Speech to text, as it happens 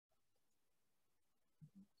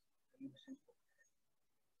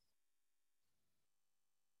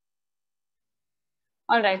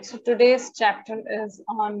All right, so today's chapter is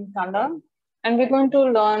on color, and we're going to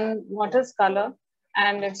learn what is color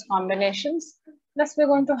and its combinations. Plus, we're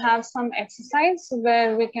going to have some exercise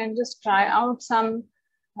where we can just try out some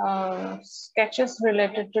sketches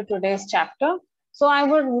related to today's chapter. So I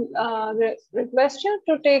would request you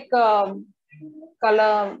to take a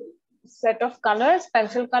color set of colors,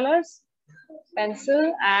 pencil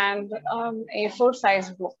and A4 size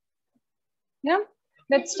book. Yeah,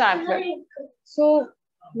 let's start with. So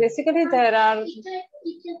basically there are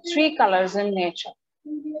 3 colors in nature.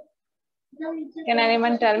 Can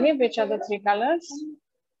anyone tell me which are the 3 colors?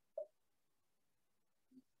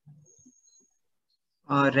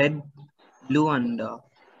 Red, blue, and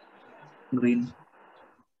green.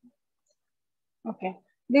 Okay.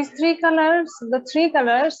 These 3 colors, the 3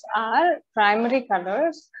 colors are primary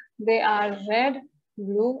colors. They are red,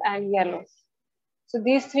 blue, and yellow. So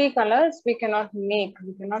these 3 colors we cannot make,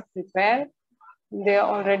 we cannot prepare. They are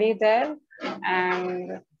already there.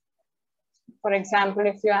 And for example,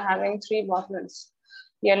 if you are having 3 bottles,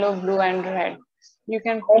 yellow, blue, and red, you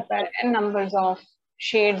can prepare n numbers of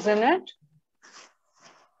shades in it.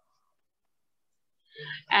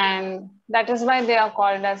 And that is why they are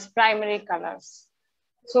called as primary colors.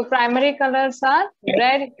 So primary colors are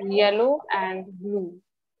red, yellow, and blue,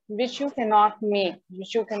 which you cannot make,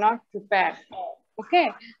 which you cannot prepare.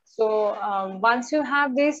 Okay, so once you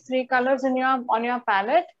have these 3 colors in on your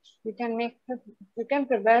palette, you can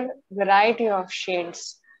prepare variety of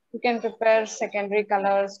shades. You can prepare secondary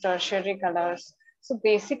colors, tertiary colors. So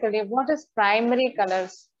basically, what is primary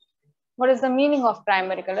colors? What is the meaning of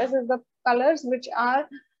primary colors? Is the colors which are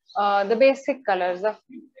the basic colors, the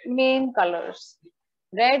main colors,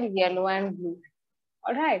 red, yellow, and blue.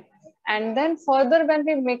 All right. And then further, when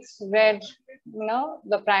we mix red,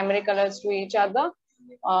 the primary colors to each other,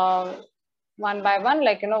 one by one,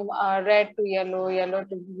 like, red to yellow, yellow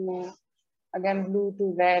to blue, again, blue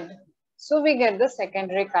to red. So we get the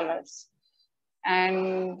secondary colors.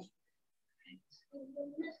 And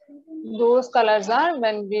those colors are,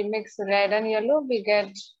 when we mix red and yellow, we get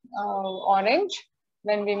orange.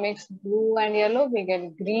 When we mix blue and yellow, we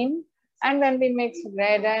get green. And when we mix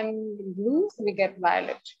red and blue, we get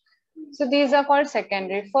violet. So these are called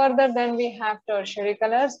secondary. Further, then we have tertiary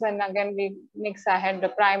colors, when again we mix ahead the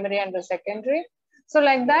primary and the secondary. So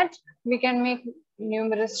like that, we can make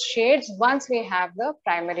numerous shades once we have the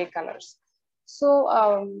primary colors.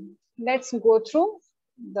 So let's go through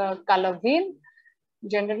the color wheel.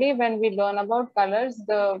 Generally, when we learn about colors,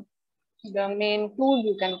 the main tool,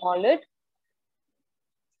 you can call it,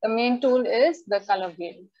 the main tool is the color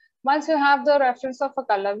wheel. Once you have the reference of a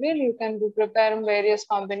color wheel, you can prepare various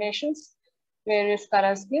combinations, various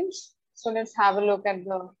color schemes. So let's have a look at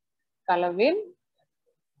the color wheel.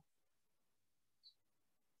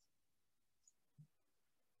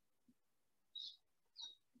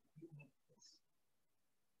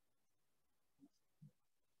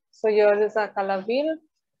 So here is a color wheel.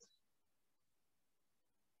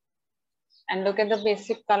 And look at the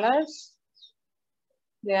basic colors.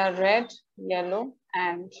 They are red, yellow,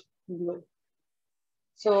 and blue.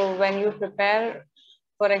 So when you prepare,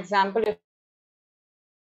 for example, if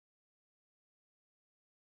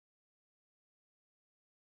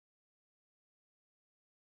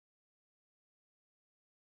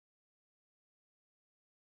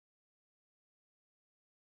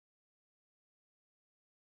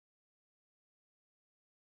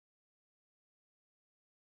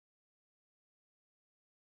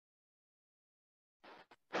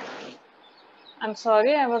I'm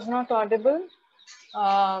sorry, I was not audible.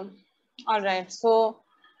 All right, so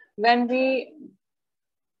when we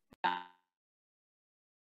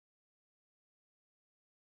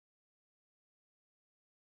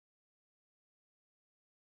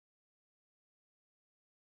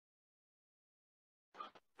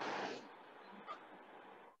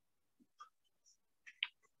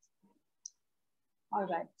all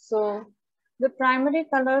right, so the primary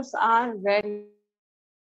colors are red.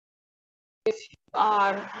 If you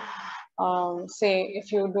are, say,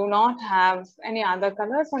 if you do not have any other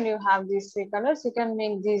colors and you have these 3 colors, you can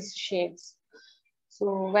make these shades.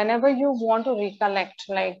 So whenever you want to recollect,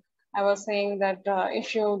 like I was saying that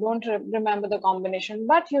if you don't remember the combination,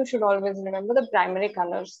 but you should always remember the primary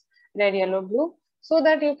colors, red, yellow, blue, so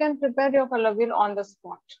that you can prepare your color wheel on the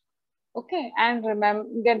spot. Okay, and remember,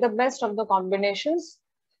 get the best of the combinations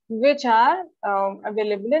which are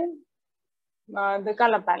available in the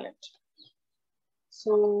color palette.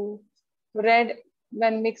 So red,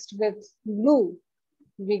 when mixed with blue,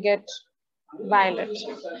 we get violet.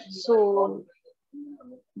 So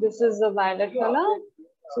This is the violet color.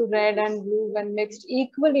 So red and blue, when mixed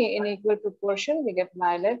equally in equal proportion, we get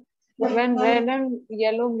violet. When red and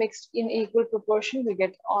yellow mixed in equal proportion, we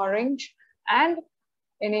get orange. And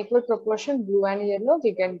in equal proportion, blue and yellow,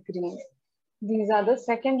 we get green. These are the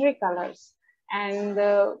secondary colors. And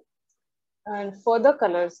further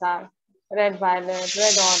colors are red violet,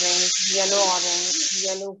 red orange,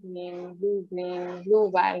 yellow green, blue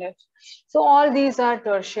violet. So all these are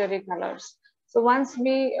tertiary colors. So once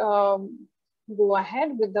we go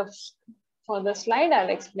ahead with the further slide, I'll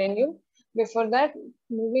explain you. Before that,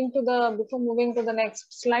 before moving to the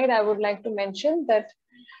next slide, I would like to mention that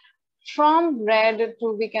from red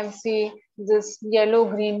to we can see this yellow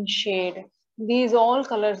green shade. These all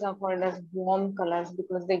colors are called as warm colors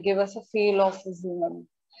because they give us a feel of warm.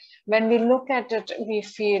 When we look at it, we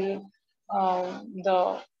feel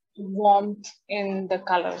the warmth in the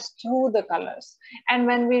colors, through the colors. And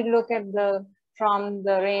when we look at from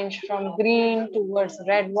the range from green towards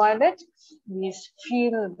red violet, we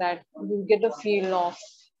feel that we get a feel of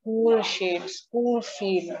cool shades, cool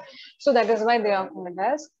feel. So that is why they are called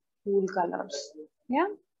as cool colors. Yeah.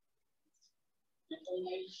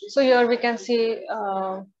 So here we can see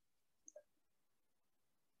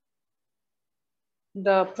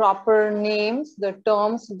the proper names, the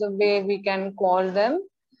terms, the way we can call them.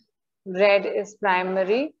 Red is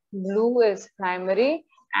primary, blue is primary,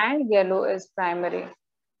 and yellow is primary.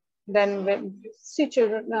 Then when see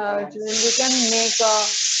children, we can make a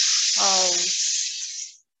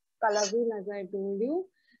color wheel as I told you,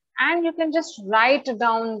 and you can just write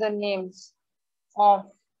down the names of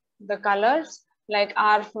the colors like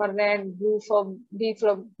R for red, blue for B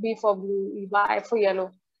for blue, Y for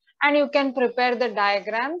yellow. And you can prepare the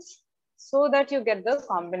diagrams so that you get the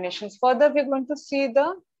combinations. Further, we're going to see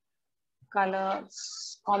the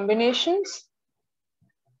colors combinations.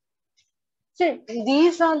 So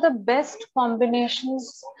these are the best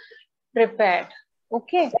combinations prepared.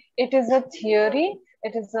 Okay, it is a theory.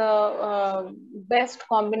 It is a best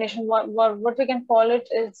combination. What we can call it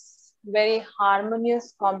is very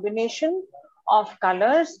harmonious combination of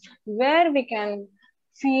colors where we can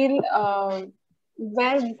feel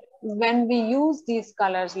when we use these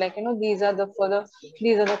colors, like these are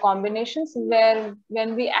the combinations where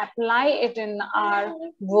when we apply it in our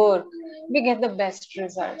work, we get the best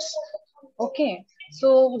results. Okay,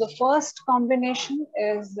 so the first combination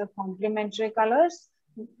is the complementary colors.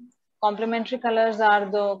 Complementary colors are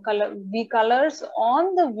the colors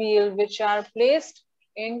on the wheel which are placed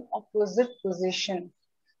in opposite position.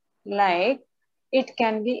 Like it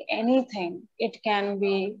can be anything. It can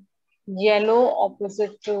be yellow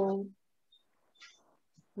opposite to,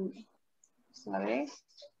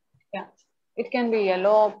 it can be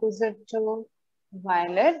yellow opposite to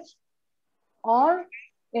violet, or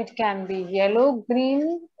it can be yellow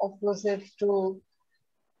green opposite to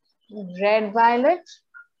red violet.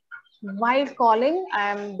 While calling,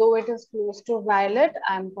 though it is close to violet,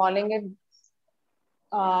 I'm calling it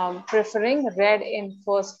preferring red in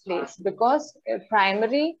first place because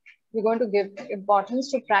primary, we're going to give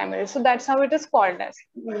importance to primary. So that's how it is called as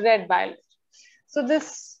red violet. So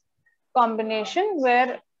this combination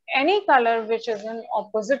where any color which is in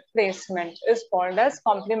opposite placement is called as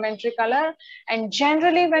complementary color. And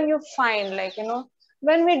generally when you find, like,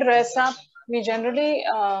 when we dress up, we generally,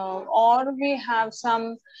 or we have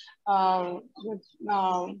some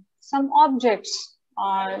objects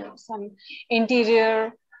or some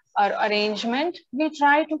interior or arrangement, we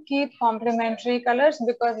try to keep complementary colors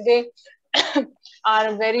because they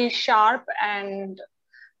are very sharp and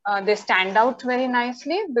they stand out very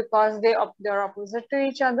nicely because they're opposite to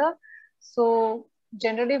each other. So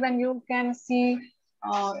generally when you can see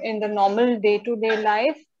in the normal day-to-day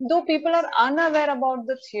life, though people are unaware about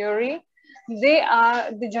the theory, they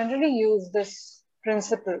generally use this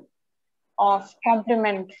principle of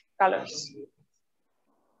complement colors.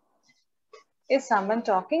 Is someone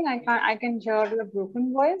talking? I can hear the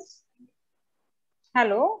broken voice.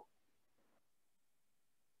 Hello?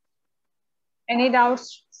 Any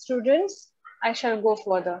doubts, students? I shall go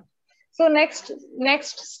further. So next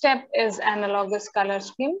step is analogous color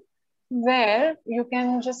scheme, where you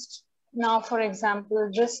can just, now for example,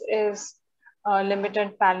 this is a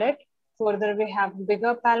limited palette. Further we have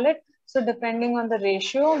bigger palette. So depending on the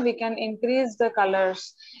ratio, we can increase the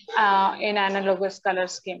colors in analogous color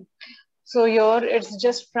scheme. So here it's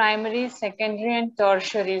just primary, secondary, and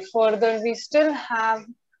tertiary. Further, we still have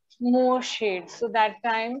more shades. So that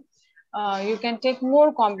time you can take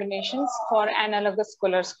more combinations for analogous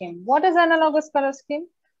color scheme. What is analogous color scheme?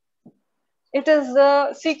 It is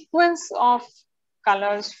the sequence of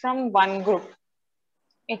colors from one group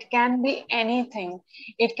It can be anything.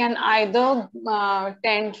 It can either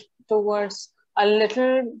tend towards a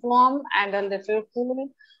little warm and a little cool,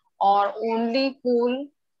 or only cool.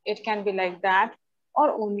 It can be like that,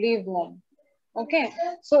 or only warm. Okay,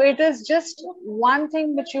 so it is just one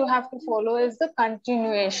thing which you have to follow is the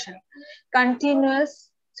continuation. Continuous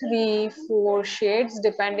 3-4 shades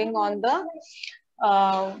depending on the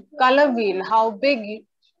color wheel, how big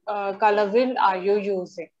color wheel are you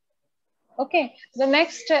using. Okay, the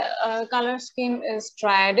next color scheme is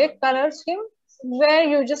triadic color scheme, where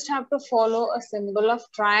you just have to follow a symbol of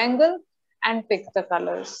triangle and pick the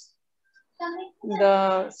colors.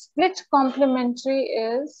 The split complementary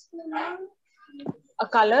is a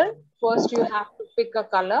color. First, you have to pick a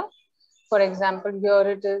color. For example, here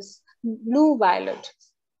it is blue violet.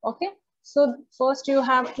 Okay, so first you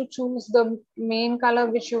have to choose the main color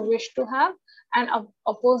which you wish to have, and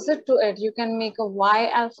opposite to it, you can make a Y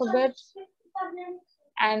alphabet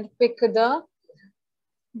and pick the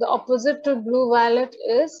opposite to blue violet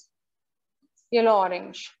is yellow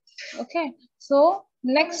orange. Okay, so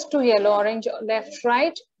next to yellow orange, left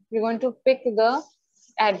right, you're going to pick the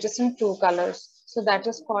adjacent two colors. So that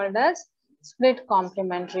is called as split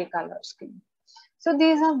complementary color scheme. So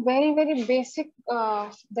these are very, very basic.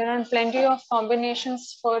 There are plenty of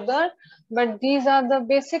combinations further, but these are the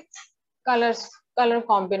basic color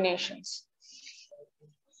combinations.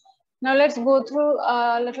 Now let's go through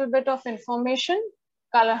a little bit of information.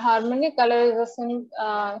 Color harmony. Color is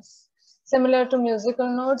similar to musical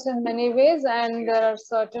notes in many ways, and there are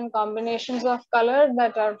certain combinations of color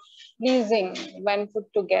that are pleasing when put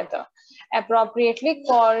together, appropriately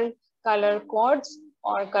called color chords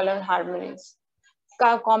or color harmonies.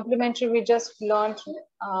 Complementary, we just learned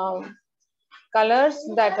colors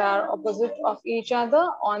that are opposite of each other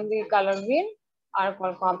on the color wheel are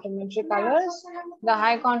called complementary colors. The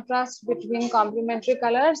high contrast between complementary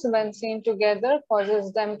colors when seen together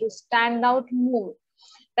causes them to stand out more.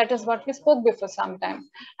 That is what we spoke before sometime,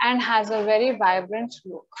 and has a very vibrant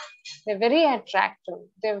look. They're very attractive.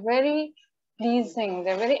 They're very pleasing.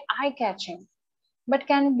 They're very eye-catching, but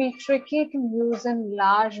can be tricky to use in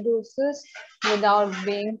large doses without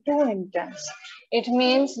being too intense. It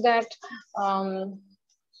means that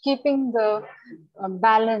keeping the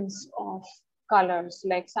balance of colors,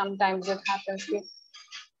 like sometimes it happens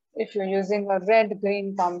if you're using a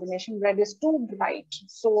red-green combination, red is too bright.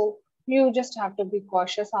 So you just have to be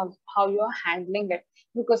cautious of how you're handling it,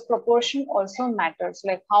 because proportion also matters,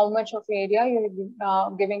 like how much of area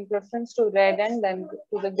you're giving preference to red and then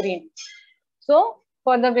to the green. So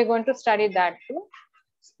further, we're going to study that too.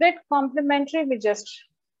 Split complementary, we just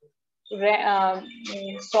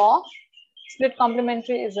saw. Split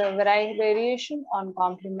complementary is a variation on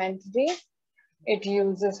complementary. It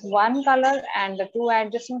uses one color and the two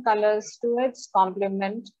adjacent colors to its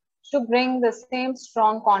complement to bring the same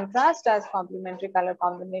strong contrast as complementary color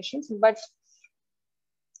combinations, but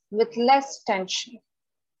with less tension.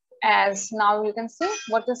 As now you can see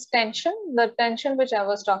what is tension. The tension which I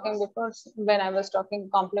was talking before when I was talking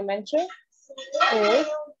complementary is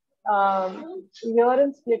here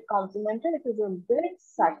in split complementary it is a bit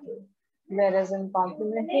subtle, whereas in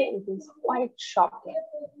complementary it is quite shocking.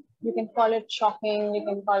 You can call it shocking, you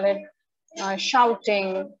can call it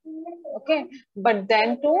shouting, okay, but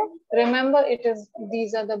then to remember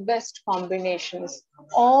these are the best combinations.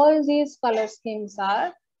 All these color schemes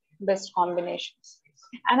are best combinations.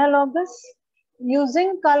 Analogous,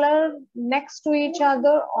 using color next to each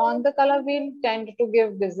other on the color wheel tend to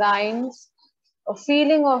give designs a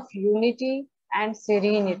feeling of unity and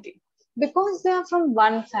serenity, because they are from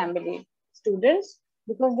one family. Students,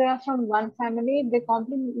 because they are from one family,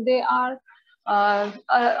 they are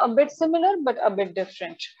a bit similar but a bit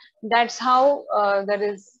different. That's how there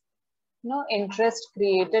is interest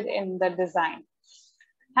created in the design.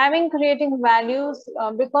 Creating values,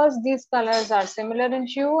 because these colors are similar in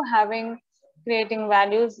hue, creating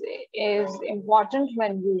values is important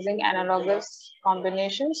when using analogous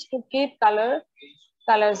combinations to keep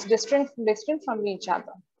colors distinct from each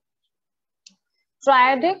other.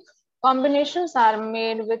 Triadic combinations are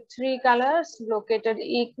made with three colors located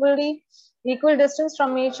equal distance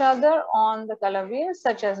from each other on the color wheel,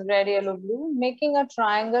 such as red, yellow, blue, making a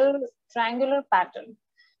triangular pattern.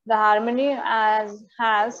 The harmony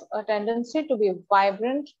has a tendency to be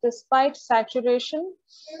vibrant despite saturation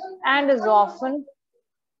and is often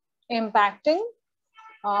impacting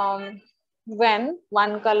when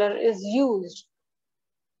one color is used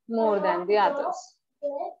more than the others.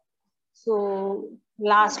 So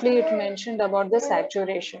lastly, it mentioned about the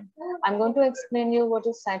saturation. I'm going to explain you what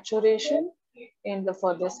is saturation in the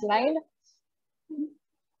further slide.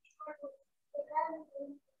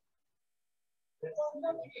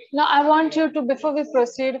 Now I want you to, before we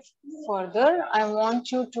proceed further, I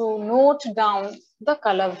want you to note down the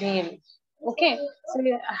color wheel. Okay, so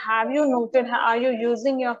have you noted, are you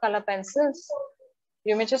using your color pencils?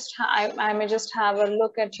 You may just, I may just have a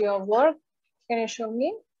look at your work. Can you show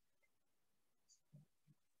me?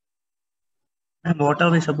 And what are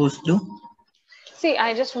we supposed to do? See,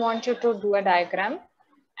 I just want you to do a diagram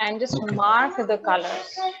and just mark the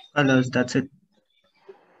colors. Colors, that's it.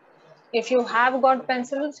 If you have got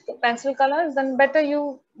pencil colors, then better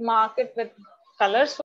you mark it with colors.